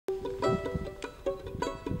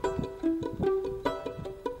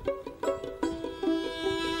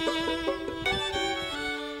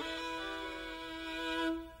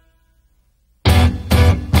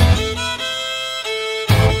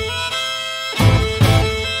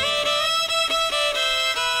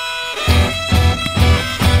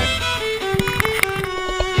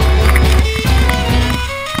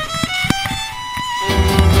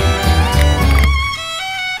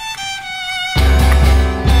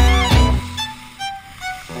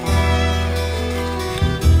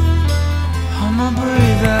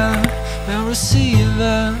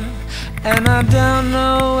and I don't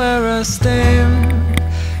know where I stand.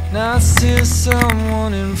 Now still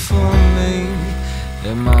someone informed me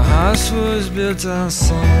that my house was built on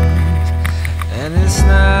sand, and it's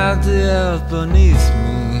not the earth beneath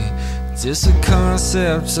me, just a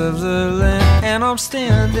concept of the land. And I'm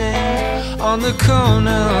standing on the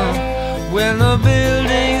corner when the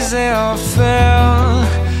buildings they all fell,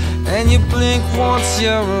 and you blink once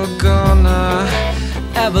you're a goner,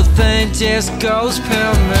 everything just goes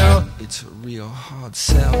pell-mell. It's a real hard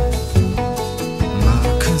sell,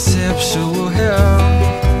 my conceptual hell.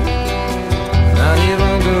 Not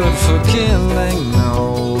even good for killing,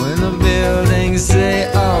 no, when the buildings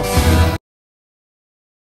they all fell.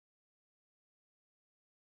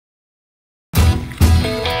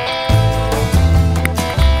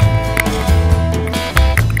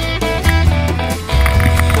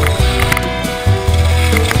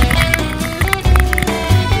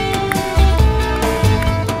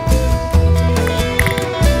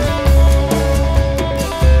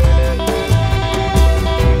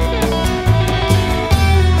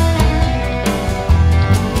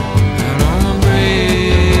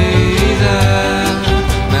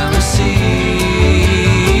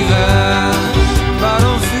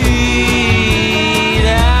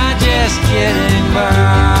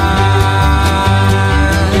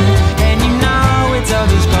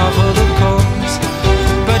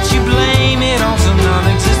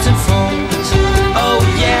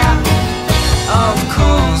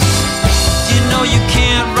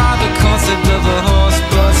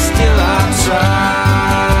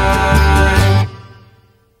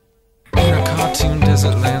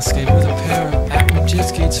 Landscape with a pair of active jet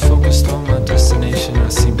skates focused on my destination. I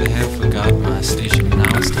seem to have forgotten my station.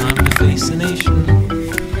 Now it's time to face the nation.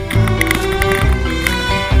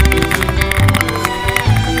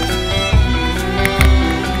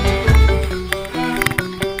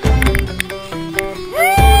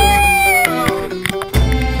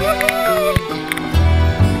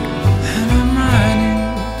 And I'm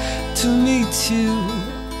riding to meet you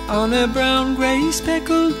on a brown gray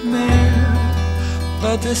speckled mare.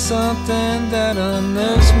 But there's something that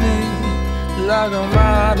unnerves me, like I'm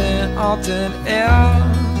riding on thin air.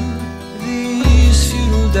 These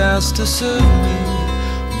futile doubts disturb me,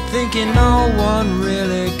 I'm thinking no one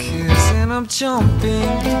really cares. And I'm jumping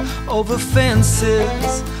over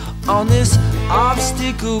fences on this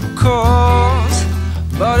obstacle course,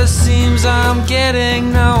 but it seems I'm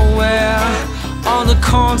getting nowhere on the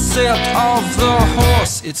concept of the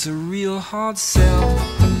horse. It's a real hard sell,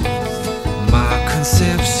 my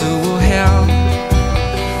conceptual hell.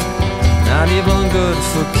 Not even good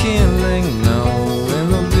for killing, no.